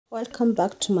Welcome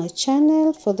back to my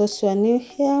channel. For those who are new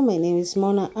here, my name is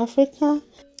Mona Africa,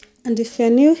 and if you're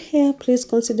new here, please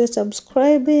consider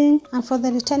subscribing, and for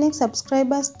the returning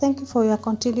subscribers, thank you for your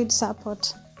continued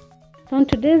support. So in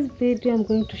today's video, I'm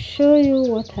going to show you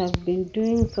what I've been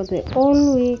doing for the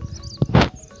whole week.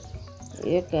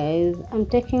 Yeah guys, I'm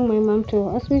taking my mom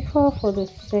to hospital for the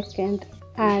second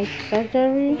eye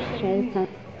surgery.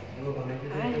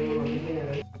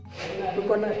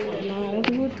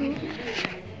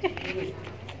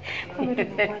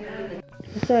 I'm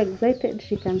so excited,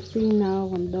 she can see now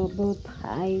on both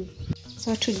eyes.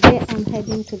 So today I'm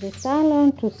heading to the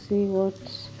salon to see to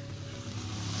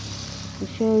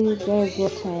show you guys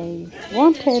what I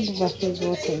wanted versus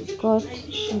what I got.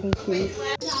 And I think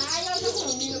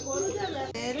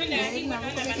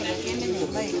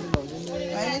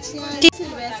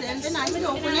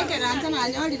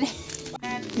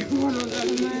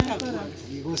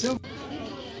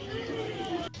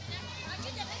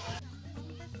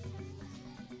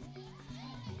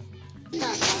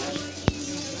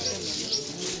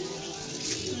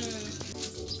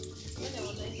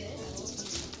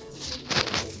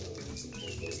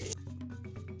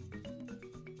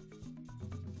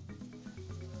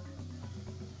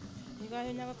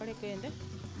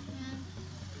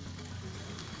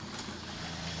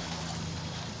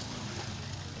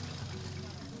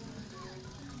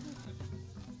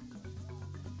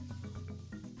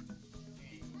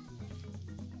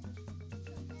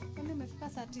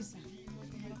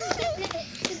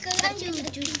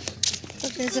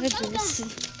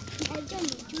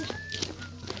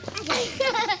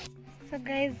so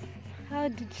guys, how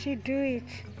did she do it?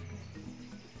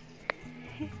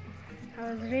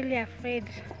 I was really afraid,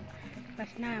 but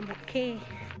now I'm okay.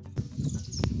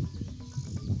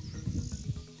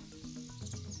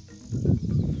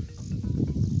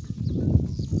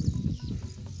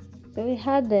 So we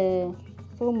had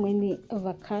so many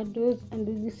avocados, and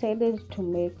we decided to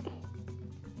make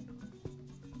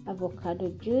avocado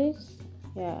juice.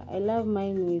 Yeah, I love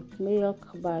mine with milk,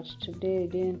 but today we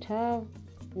didn't have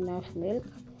enough milk,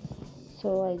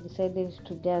 so I decided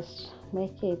to just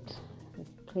make it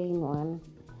a plain one.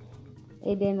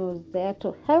 Aiden was there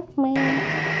to help me.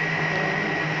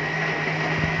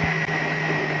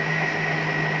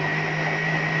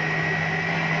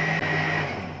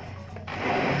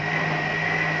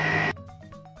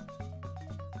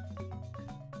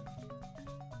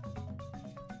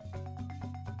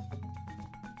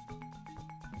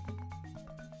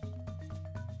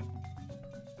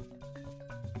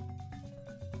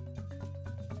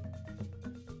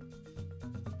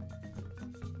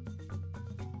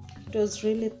 It was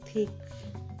really thick,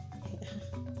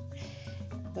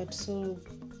 but so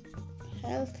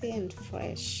healthy and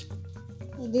fresh.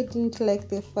 I didn't like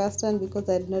the first one because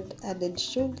I had not added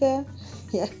sugar.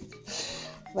 Yeah,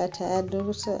 but I had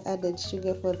also added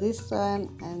sugar for this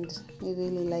one, and I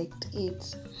really liked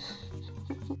it.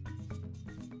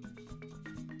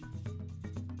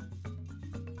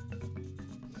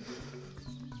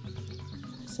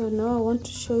 So now I want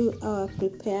to show you how I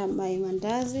prepare my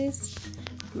mandazis,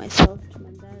 my soft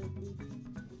mandazis.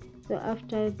 So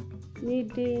after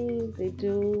kneading the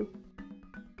dough,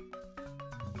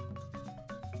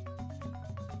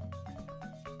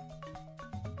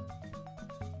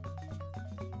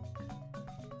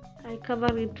 I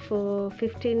cover it for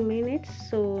 15 minutes.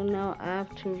 So now I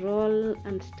have to roll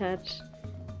and start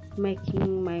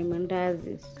making my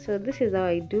mandazis. So this is how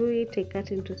I do it. I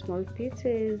cut into small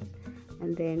pieces,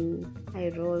 and then I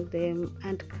roll them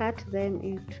and cut them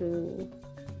into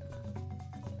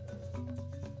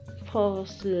 4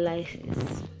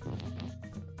 slices.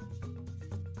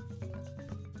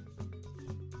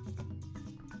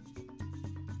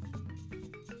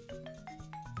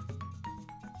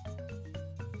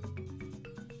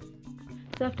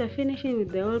 So after finishing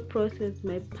with the whole process,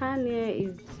 my pan here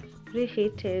is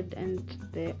preheated and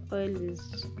the oil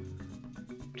is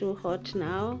too hot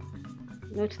now.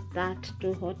 Not that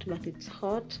too hot, but it's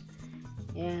hot.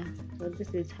 Yeah, so this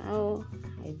is how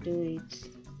I do it.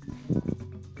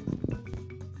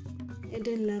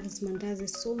 Aiden loves mandazi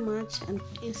so much, and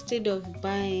instead of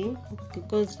buying,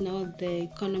 because now the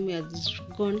economy has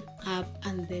gone up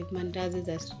and the mandazis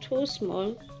are too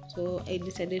small, so I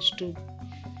decided to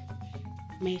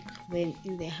make them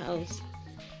in the house.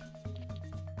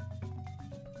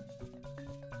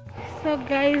 So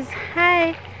guys,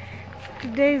 hi,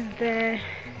 today is the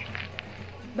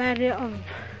birthday of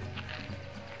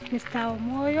Mr.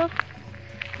 Omoyo.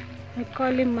 We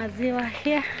call him Maziwa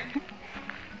here.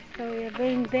 So we are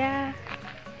going there,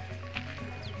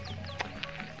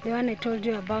 the one I told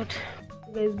you about.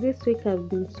 Guys, this week I've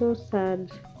been so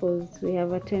sad because we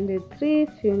have attended 3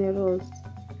 funerals.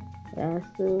 Yeah,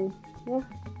 so yeah.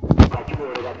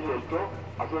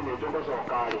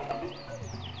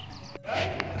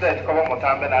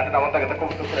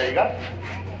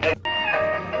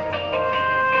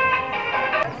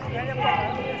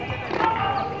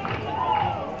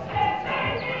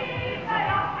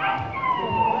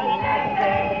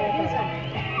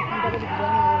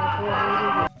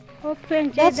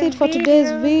 That's it for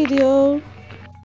today's video.